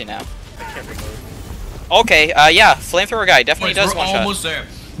 does he now? I can't reload. Okay, yeah, flamethrower guy definitely Boys, does we're one shot. almost there.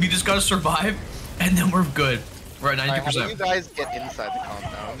 We just gotta survive, and then we're good. We're at Alright, how do you 90%. guys get inside the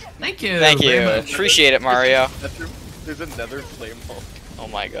compound? Thank you. Thank very you. much. Appreciate it, Mario. There's another flame hulk. Oh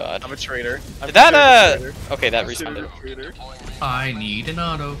my god. I'm a traitor. I'm Did that, considered a traitor. okay, that Considered respawned a it. traitor. I need an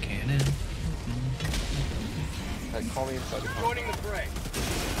autocannon. Alright, call me inside the compound. Joining the fray.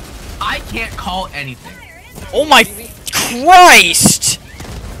 I can't call anything. Oh my Christ!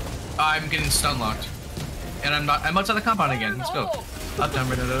 I'm getting stunlocked. And I'm outside the compound again. Let's go. Up,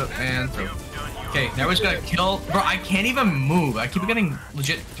 down, and through. Okay, now we're just gonna kill. Bro, I can't even move. I keep getting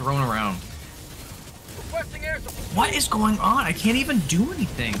legit thrown around. Requesting air support. What is going on? I can't even do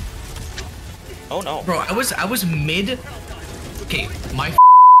anything. Oh no. Bro, I was mid. Okay,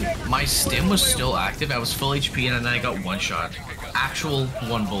 my stim was still active. I was full HP, and then I got one shot. Actual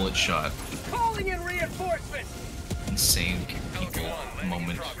one bullet shot. Calling in reinforcements. Insane people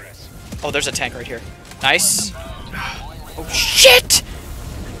moment. Oh, there's a tank right here. Nice. Oh shit!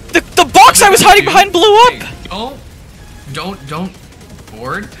 The box I was hiding behind blew up! Hey, don't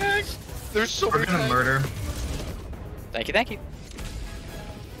board. There's so We're many gonna tanks. murder. Thank you, thank you.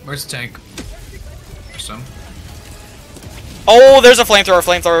 Where's the tank? Some. Oh, there's a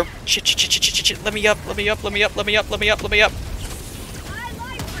flamethrower. Shit, shit, shit, shit, shit, shit. Let me up, let me up, let me up, let me up, let me up, let me up.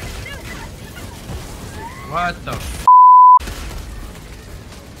 What the f?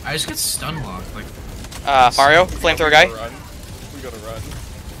 I just get stun locked. Like, Mario, flamethrower guy. Run. We gotta run.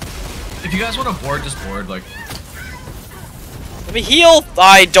 if you guys want to board, just board. Like, Let me heal.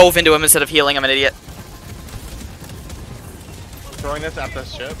 I dove into him instead of healing. I'm an idiot. Throwing this at the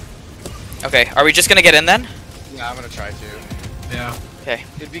ship. Okay, are we just gonna get in then? Yeah, I'm gonna try to. yeah. Okay.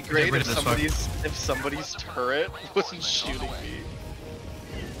 It'd be great rid if of this fuck. somebody's turret wasn't shooting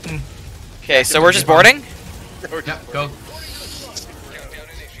me. Okay, so we're just boarding? Or Yep. just- Go.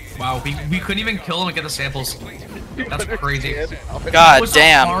 Wow, we couldn't even kill him and get the samples. That's crazy. understand how it- God That was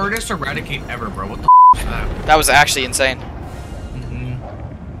damn. the hardest eradicate ever, bro. What the is that? That was actually insane. Mm-hmm.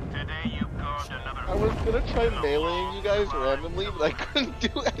 I was gonna try meleeing you guys randomly, but I couldn't do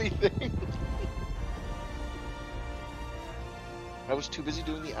anything. I was too busy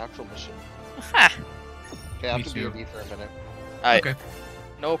doing the actual mission. Ha! Okay, I have Me to too. be for a minute. Alright, Okay.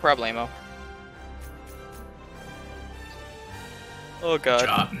 no problemo. Oh god.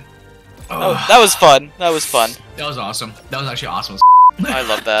 Job. Oh, that was fun. That was fun. That was awesome. That was actually awesome. I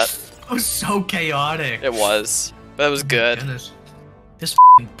love that. It was so chaotic. It was. But it was good. Goodness. This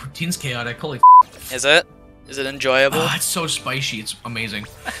poutine's chaotic. Holy Is it? Is it enjoyable? Oh, it's so spicy. It's amazing.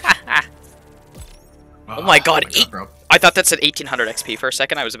 Oh my god, bro. I thought that said 1800 XP for a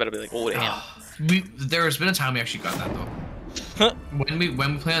second. I was about to be like, oh damn. There's been a time we actually got that though. when we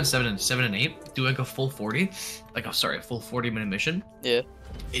play on 7 and 8, do like a full 40, like a full 40-minute mission. Yeah.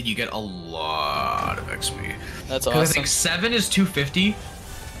 And you get a lot of XP. That's 'Cause I awesome. think 7 is 250,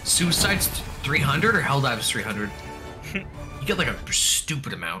 Suicide's 300, or Helldives 300. You get like a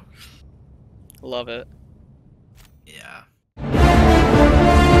stupid amount. Love it. Yeah.